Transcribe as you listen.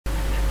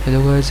Hello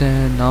guys,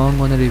 and now I'm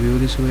gonna review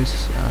this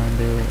OS.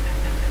 And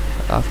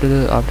after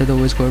the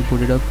OS got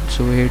booted up,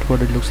 so here's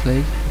what it looks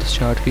like. The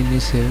start screen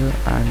is here,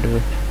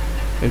 and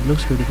it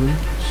looks beautiful.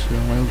 So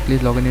I'm gonna quickly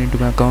log in into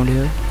my account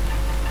here,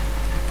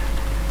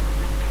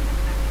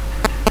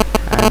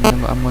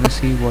 and I'm gonna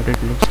see what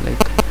it looks like.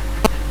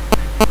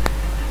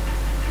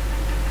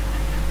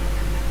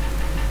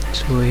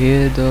 So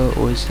here the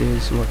OS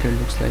is what it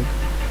looks like.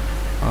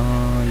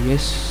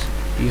 Yes,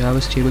 you have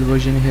a stable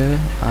version here,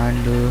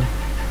 and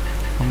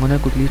I'm gonna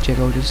quickly check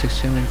out the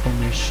system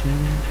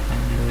information.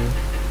 And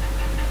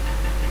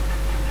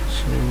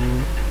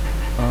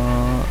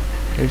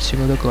let's check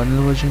out the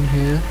kernel version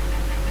here.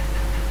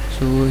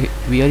 So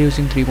we are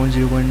using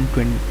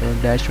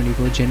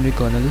 3.0.24 generic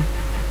kernel,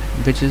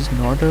 which is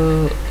not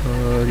a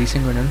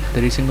recent kernel.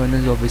 The recent kernel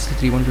is obviously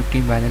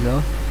 3.15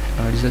 vanilla.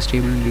 It is a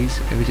stable release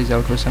which is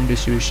out for some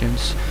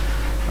distributions.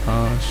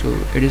 So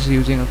it is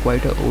using a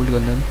quite a old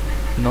kernel,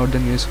 not the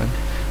newest one.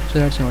 So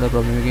that's not a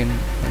problem. Again,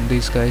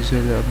 these guys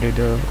will update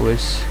the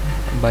OS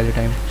by the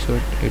time, so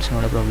it's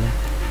not a problem.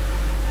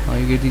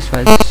 You get these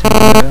files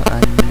here,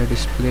 and in the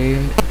display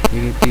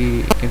you get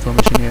the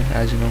information here.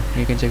 As you know,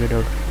 you can check it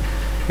out.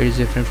 It is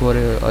different for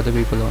other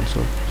people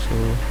also. So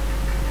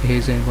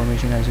here's the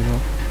information, as you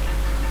know.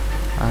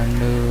 And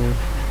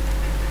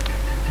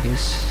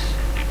yes,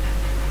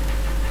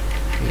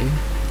 okay,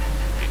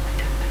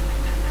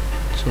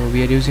 so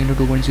we are using the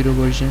 2.0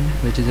 version,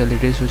 which is the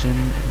latest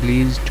version,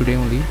 released today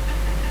only.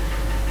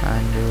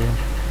 And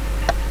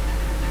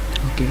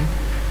okay,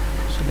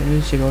 so let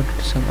me check out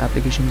some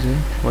applications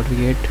here, what we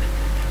get.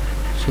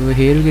 So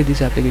here we get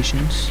these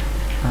applications,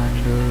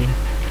 and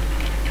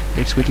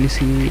let's quickly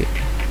see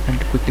and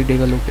quickly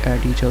take a look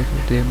at each of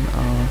them.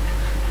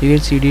 You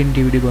get CD and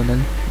DVD bundle,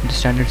 the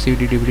standard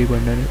CD DVD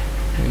bundle.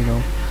 You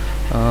know,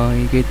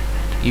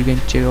 you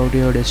can check out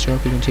your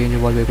desktop. You can change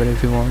your wallpaper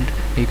if you want.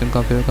 You can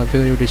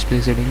configure your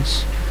display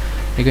settings.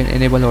 You can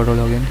enable auto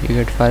login.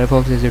 You get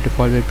Firefox as your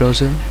default web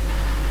browser,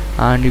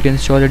 and you can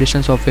install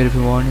additional software if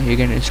you want. You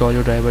can install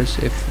your drivers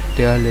if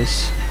they are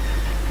less,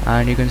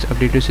 and you can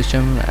update your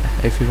system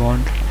if you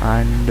want.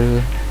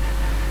 And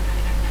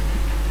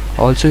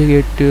also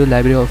you get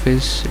library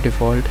office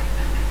default,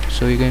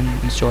 so you can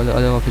install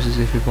other offices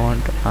if you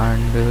want.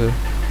 And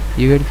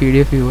you get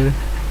PDF viewer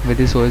with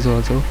this OS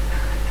also,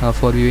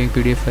 for viewing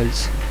PDF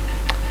files.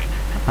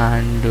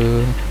 And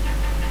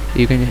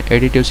you can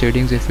edit your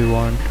settings if you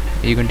want.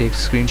 You can take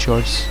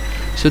screenshots.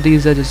 So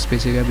these are just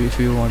basic apps if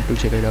you want to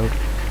check it out.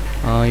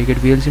 You get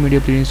VLC media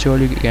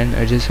pre-installed. You can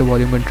adjust your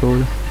volume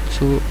control,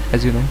 so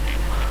as you know.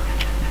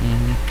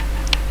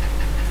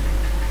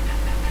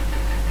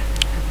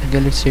 Okay,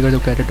 let's take a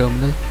look at the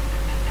terminal.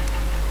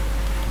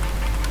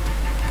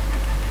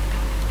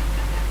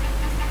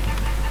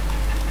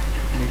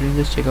 Let me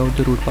just check out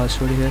the root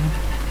password here.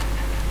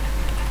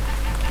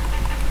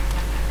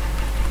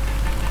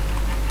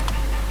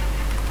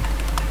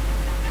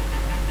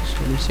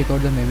 So let's check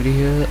out the memory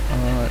here.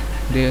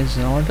 There is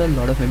not a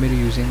lot of memory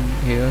using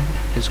here.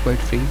 It's quite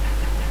free.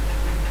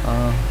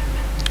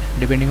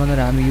 Depending on the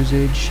RAM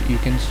usage, you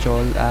can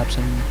install apps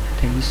and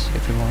things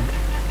if you want.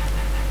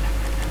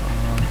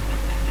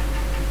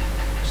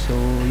 So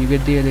you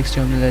get the LX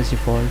terminal as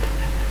default,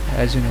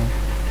 as you know.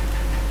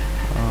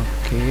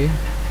 Okay,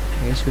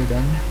 yes, we're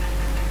done.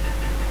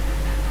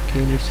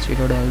 Okay, let's check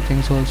out other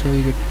things also.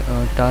 You get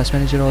task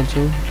manager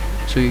also,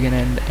 so you can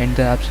end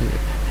the apps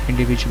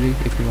individually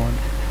if you want.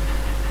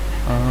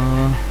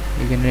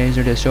 You can arrange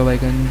the desktop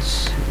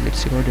icons.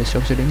 Let's check out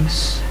desktop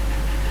settings.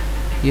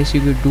 Yes,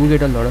 you do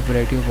get a lot of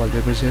variety of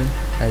wallpapers here,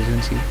 as you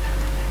can see.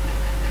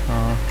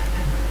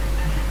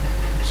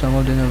 Some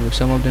of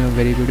them are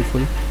very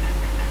beautiful,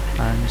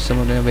 and some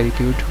of them are very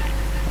cute.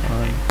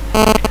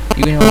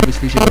 You can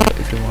obviously check out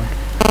if you want.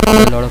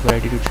 There's a lot of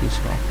variety to choose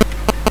from.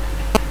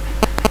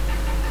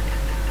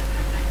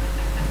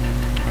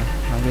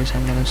 I guess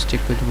I'm gonna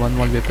stick with one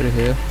wallpaper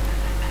here.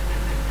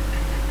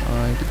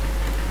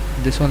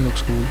 This one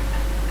looks cool.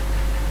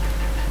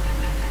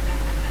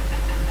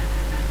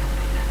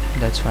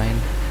 That's fine.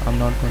 I'm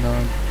not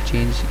gonna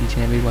change each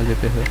and every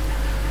wallpaper here.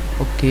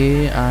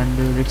 Okay, and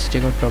let's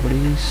check out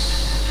properties.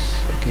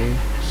 Okay,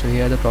 so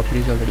here are the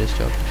properties of the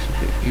desktop.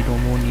 So you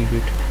don't need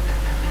it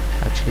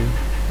actually.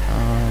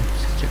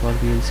 Let's check out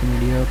VLC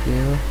media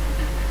player.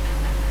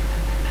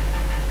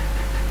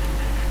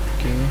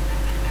 Okay,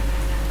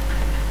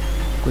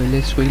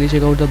 let's quickly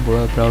check out the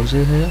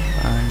browser here,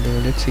 and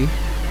let's see.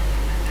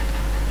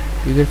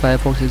 You get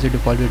Firefox as a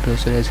default web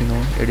browser. As you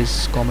know, it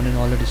is common in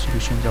all the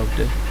distributions out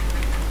there.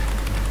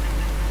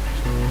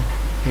 So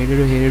here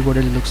is what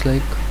it looks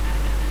like.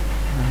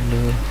 And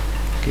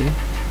okay,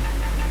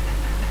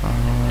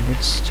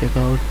 let's check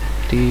out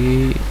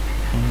the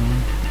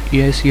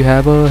yes, you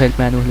have a help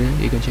manual here.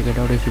 You can check it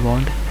out if you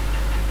want.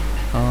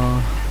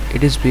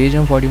 It is based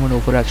on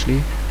 4104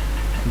 actually.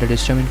 The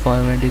desktop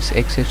environment is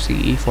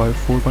XFCE for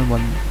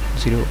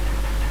 4.10,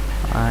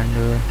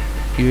 and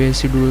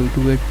USC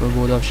do it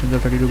both options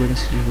of 32-bit and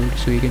 64-bit,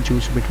 so you can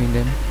choose between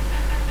them.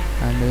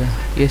 And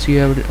yes, you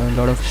have a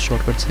lot of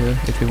shortcuts here.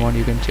 If you want,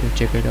 you can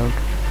check it out.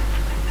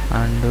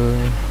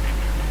 and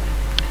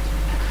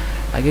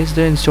I guess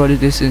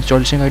this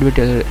installation guide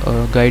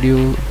will guide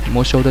you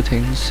most of the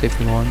things. If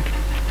you want,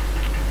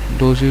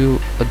 those who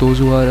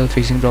are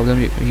facing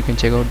problem, you can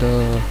check out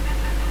the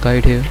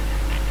guide here,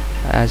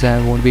 as I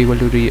won't be able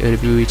to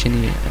review each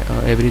and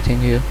everything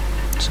here.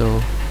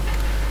 So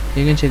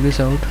you can check this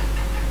out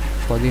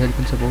for the help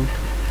and support,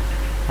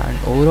 and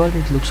overall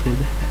it looks good.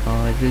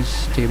 It is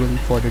stable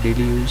for the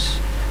daily use.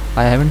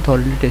 I haven't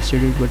thoroughly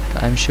tested it, but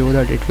I'm sure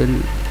that it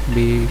will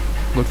be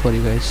good for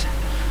you guys.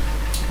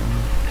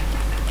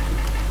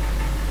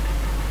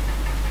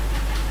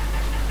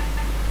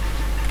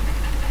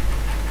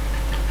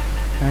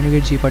 And you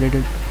get zip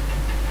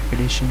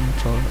edition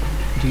or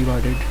zip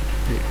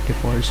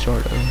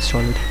default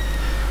installed.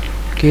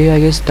 Okay, I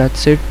guess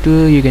that's it.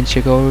 You can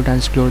check out and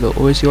explore the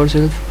OS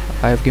yourself.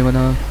 I have given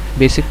a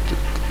basic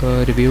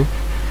review.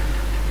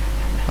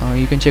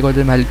 You can check out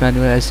the help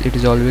manual, as it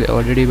is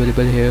already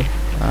available here,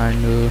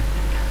 and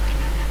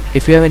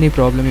if you have any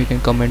problem, you can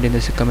comment in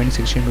the comment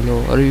section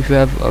below, or if you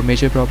have a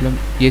major problem,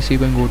 yes, you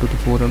can go to the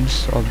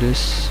forums of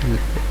this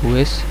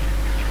OS.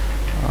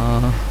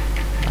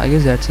 I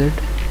guess that's it.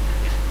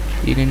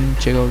 You can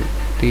check out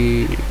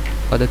the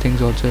other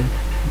things also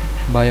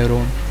by your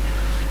own.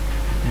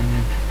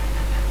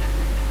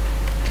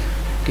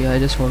 Okay, I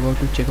just forgot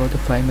to check out the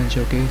file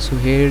manager. Okay, so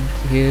here's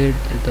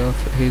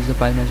the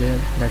file manager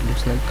that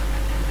looks like.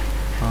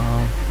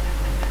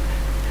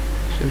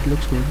 So it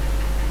looks good.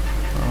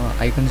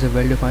 Icons are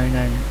well defined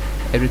and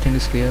everything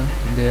is clear.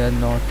 They are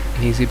not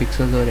hazy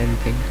pixels or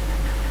anything,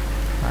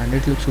 and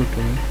it looks good to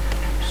me.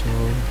 So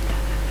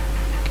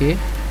okay,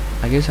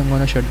 I guess I'm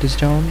gonna shut this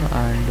down,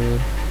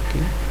 and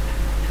okay,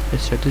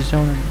 let's shut this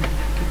down and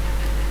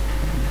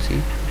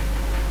see.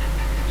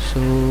 So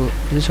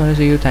I just want to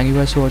say you thank you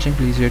guys for watching.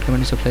 Please rate,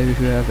 comment and subscribe. If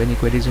you have any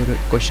queries or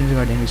questions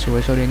regarding this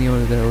OS or any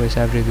other OS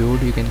I have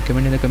reviewed, you can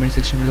comment in the comment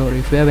section below. Or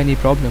if you have any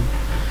problem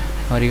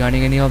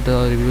regarding any of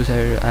the reviews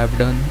I have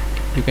done,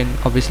 you can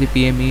obviously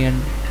PM me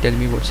and tell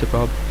me what's the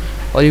problem,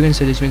 or you can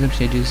suggest me some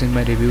changes in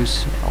my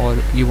reviews, or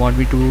you want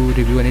me to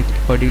review any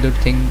particular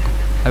thing,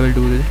 I will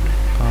do it.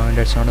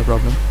 That's not a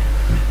problem.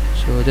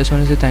 So just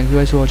want to say thank you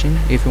guys for watching.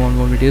 If you want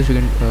more videos, you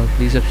can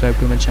please subscribe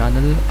to my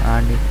channel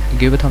and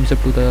give a thumbs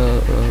up to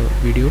the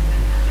video,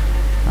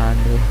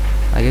 and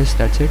I guess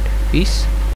that's it. Peace.